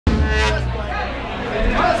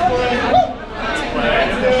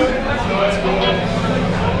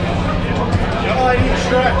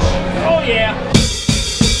stretch. Oh yeah.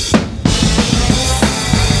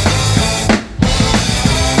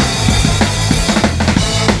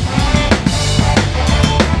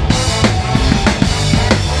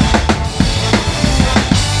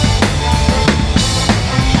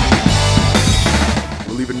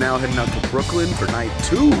 We're leaving now, heading out to Brooklyn for night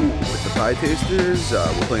 2 with the Pietasters.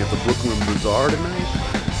 We're playing at the Brooklyn Bazaar tonight.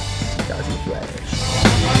 See you guys in the flash.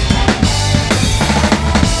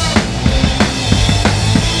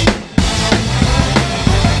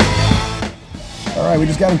 Alright, we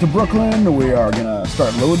just got into Brooklyn. We are gonna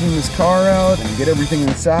start loading this car out and get everything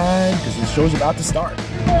inside because the show's about to start.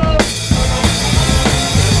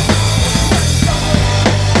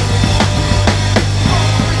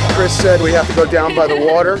 Chris said we have to go down by the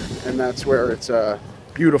water, and that's where it's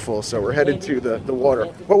beautiful. So we're headed to the water.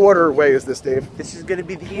 What waterway is this, Dave? This is going to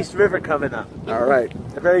be the East River coming up. All right.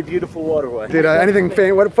 A very beautiful waterway. Did anything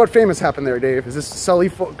famous? What famous happened there, Dave? Is this Sully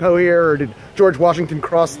go here, or did George Washington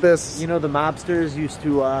cross this? You know, the mobsters used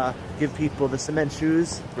to give people the cement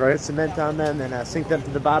shoes, right? Put cement on them and sink them to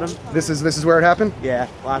the bottom. This is where it happened? Yeah,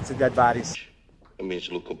 lots of dead bodies. That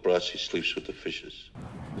means Luca Brasi sleeps with the fishes.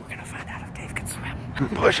 We're gonna find out if Dave can swim.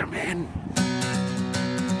 Push him in.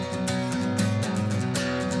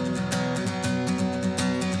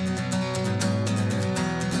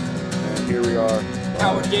 And here we are.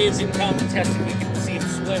 Howard Dave's in contest if we can see him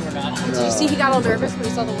swim or not. Did you see he got all nervous when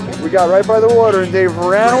he saw the water? We got right by the water and Dave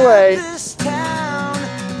ran away.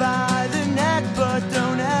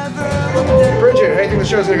 Bridget, how do you think the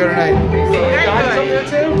show's gonna go tonight? Dodge is over there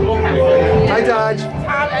too? Hi, Dodge.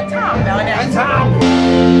 And Tom, down there. Hi, Tom.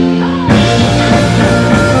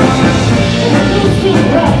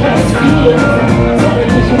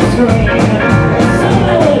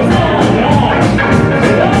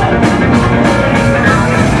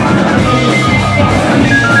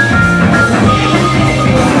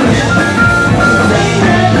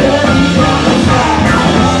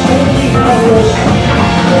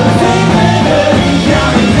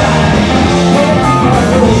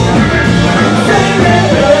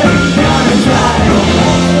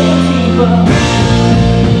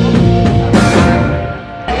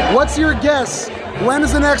 What's your guess? When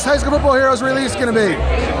is the next High School Football Heroes release going to be?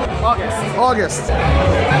 August.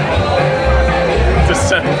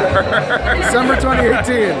 December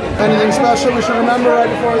 2018. Anything special we should remember right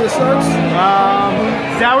before this starts?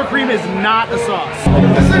 Sour cream is not a sauce.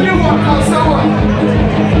 This is a new one called Sour.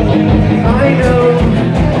 I know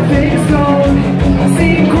things don't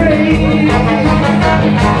seem great,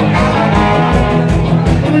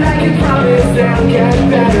 but I can promise they'll get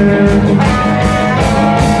better.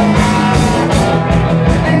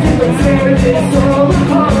 And if I tear this all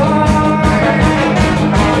apart,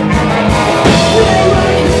 we're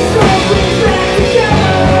running something back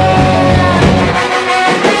together.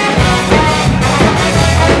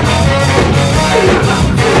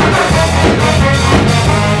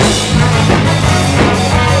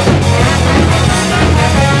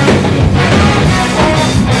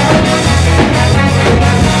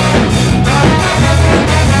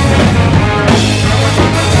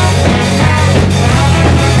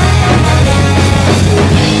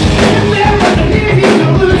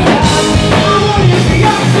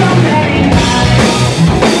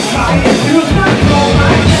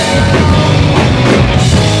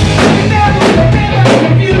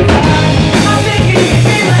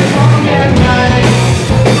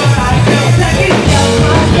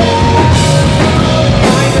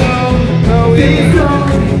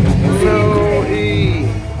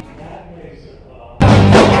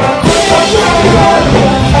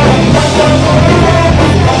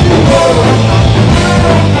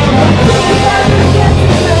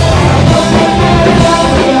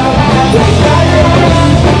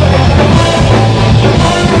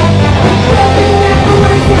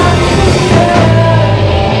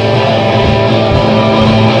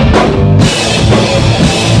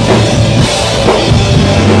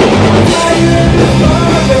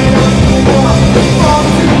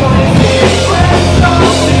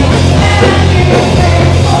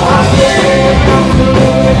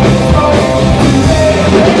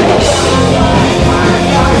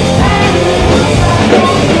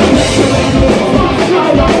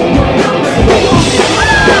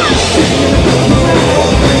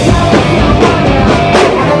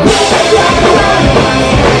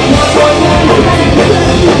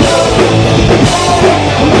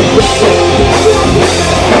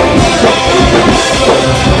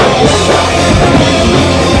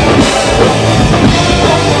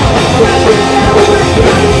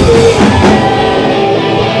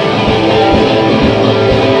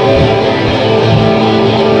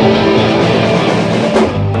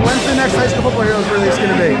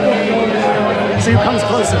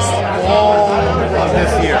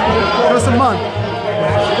 Give us a month.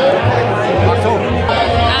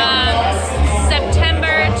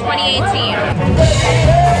 September 2018.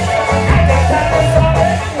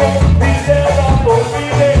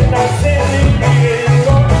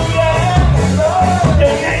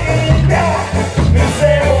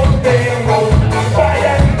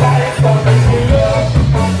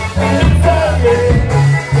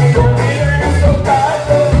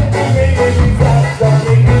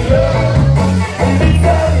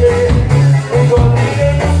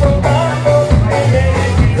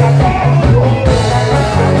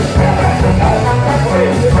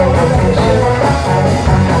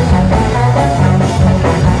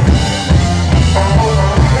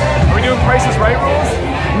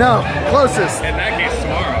 No, closest. In that case,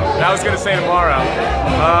 tomorrow. I was gonna say tomorrow.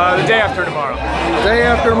 The day after tomorrow. Day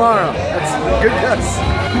after tomorrow. That's a good guess.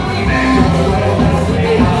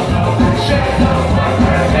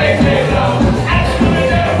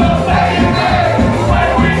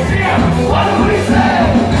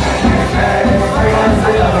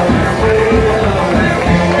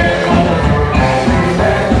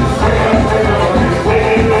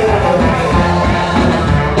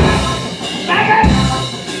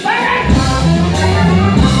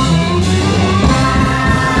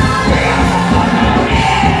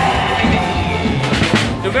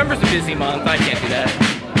 November's a busy month. I can't do that.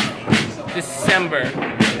 December.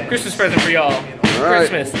 Christmas present for y'all. right.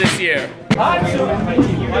 Christmas this year.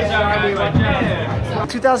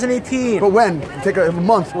 2018. But when? Take a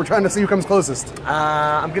month. We're trying to see who comes closest.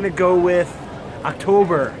 I'm gonna go with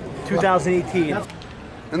October 2018.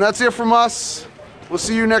 And that's it from us. We'll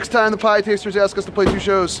see you next time the Pietasters ask us to play 2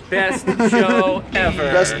 shows. Best show ever.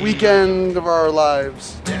 Best weekend of our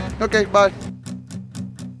lives. Okay, bye.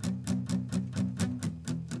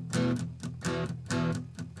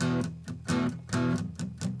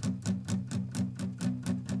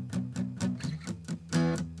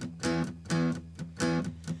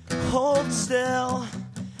 Hold still,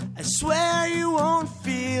 I swear you won't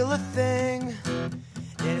feel a thing.